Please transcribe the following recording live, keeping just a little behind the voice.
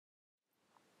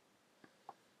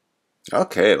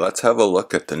Okay, let's have a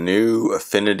look at the new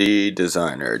Affinity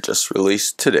Designer just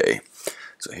released today.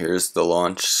 So here's the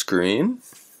launch screen.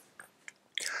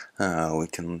 We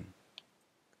can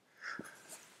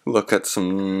look at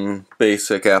some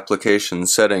basic application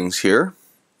settings here.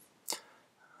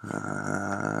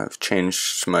 I've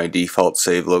changed my default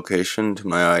save location to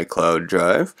my iCloud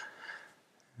drive.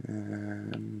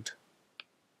 And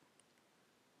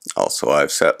also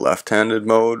I've set left-handed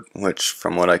mode, which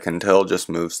from what I can tell just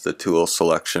moves the tool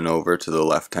selection over to the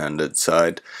left-handed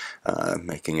side,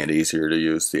 making it easier to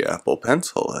use the Apple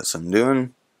Pencil as I'm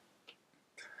doing.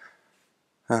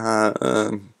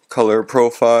 Color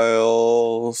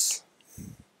profiles,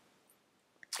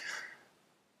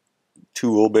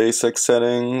 tool basic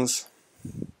settings,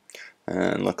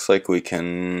 and looks like we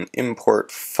can import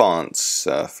fonts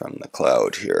from the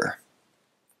cloud here.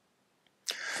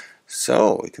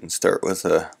 So we can start with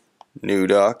a new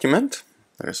document.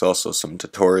 There's also some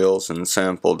tutorials and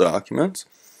sample documents.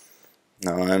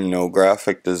 Now I'm no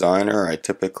graphic designer. I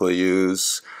typically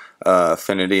use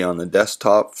Affinity on the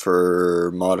desktop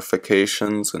for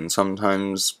modifications and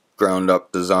sometimes ground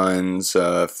up designs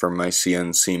for my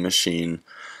CNC machine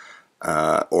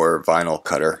or vinyl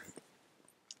cutter.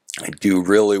 I do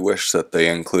really wish that they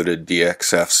included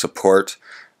DXF support.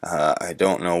 I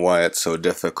don't know why it's so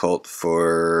difficult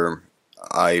for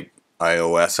iOS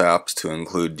apps to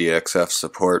include DXF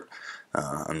support.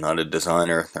 I'm not a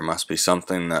designer. There must be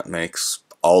something that makes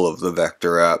all of the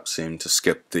vector apps seem to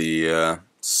skip the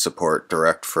support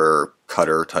direct for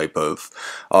cutter type of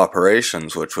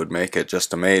operations, which would make it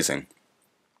just amazing.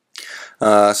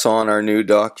 So on our new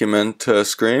document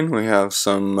screen we have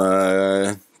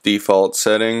some default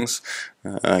settings.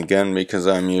 Again, because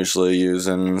I'm usually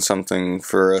using something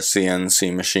for a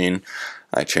CNC machine,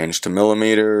 I changed to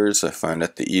millimeters. I find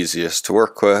it the easiest to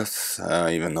work with,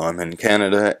 even though I'm in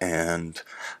Canada and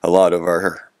a lot of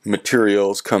our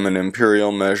materials come in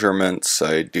imperial measurements.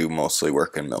 I do mostly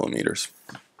work in millimeters.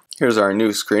 Here's our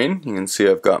new screen. You can see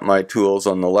I've got my tools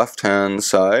on the left hand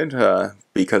side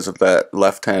because of that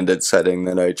left-handed setting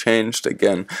that I changed,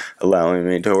 again allowing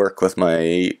me to work with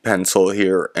my pencil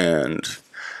here and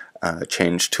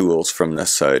change tools from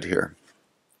this side here.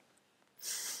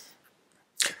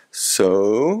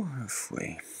 So if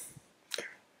we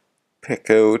pick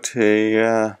out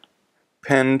a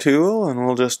pen tool and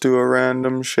we'll just do a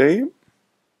random shape.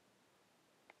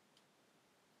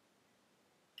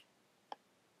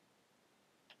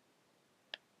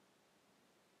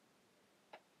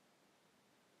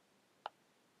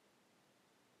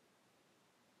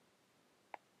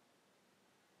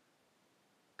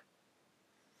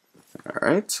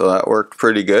 Alright, so that worked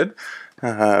pretty good.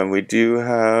 We do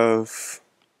have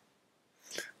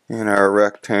in our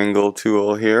rectangle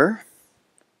tool here,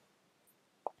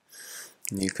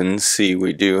 you can see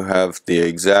we do have the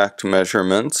exact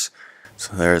measurements.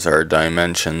 So there's our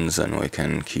dimensions, and we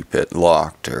can keep it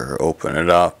locked or open it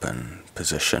up and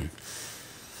position.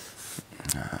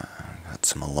 Got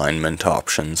some alignment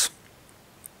options.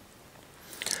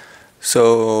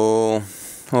 So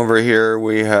over here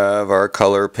we have our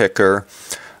color picker,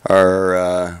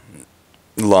 our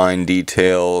line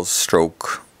details,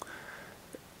 stroke,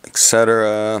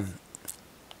 etc.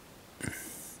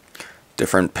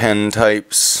 Different pen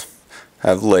types,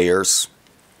 have layers,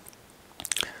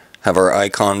 have our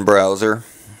icon browser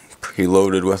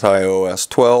preloaded with iOS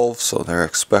 12, so they're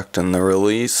expecting the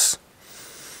release.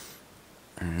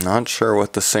 I'm not sure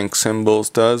what the sync symbols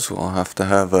does. We'll have to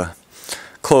have a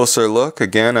closer look.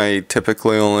 Again, I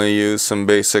typically only use some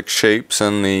basic shapes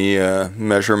and the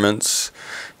measurements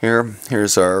here.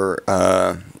 Here's our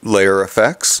layer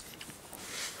effects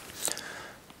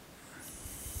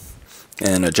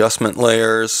and adjustment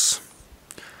layers,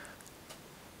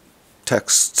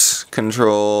 text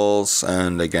controls,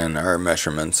 and again our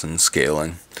measurements and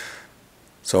scaling.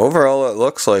 So overall it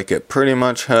looks like it pretty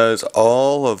much has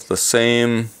all of the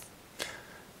same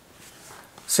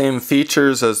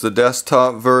features as the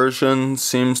desktop version.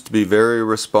 Seems to be very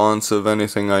responsive.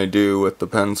 Anything I do with the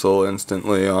pencil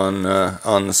instantly on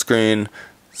the screen.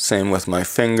 Same with my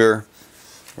finger.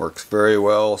 Works very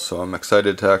well, so I'm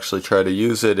excited to actually try to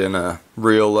use it in a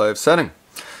real life setting.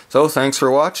 So thanks for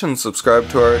watching. Subscribe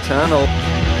to our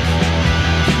channel.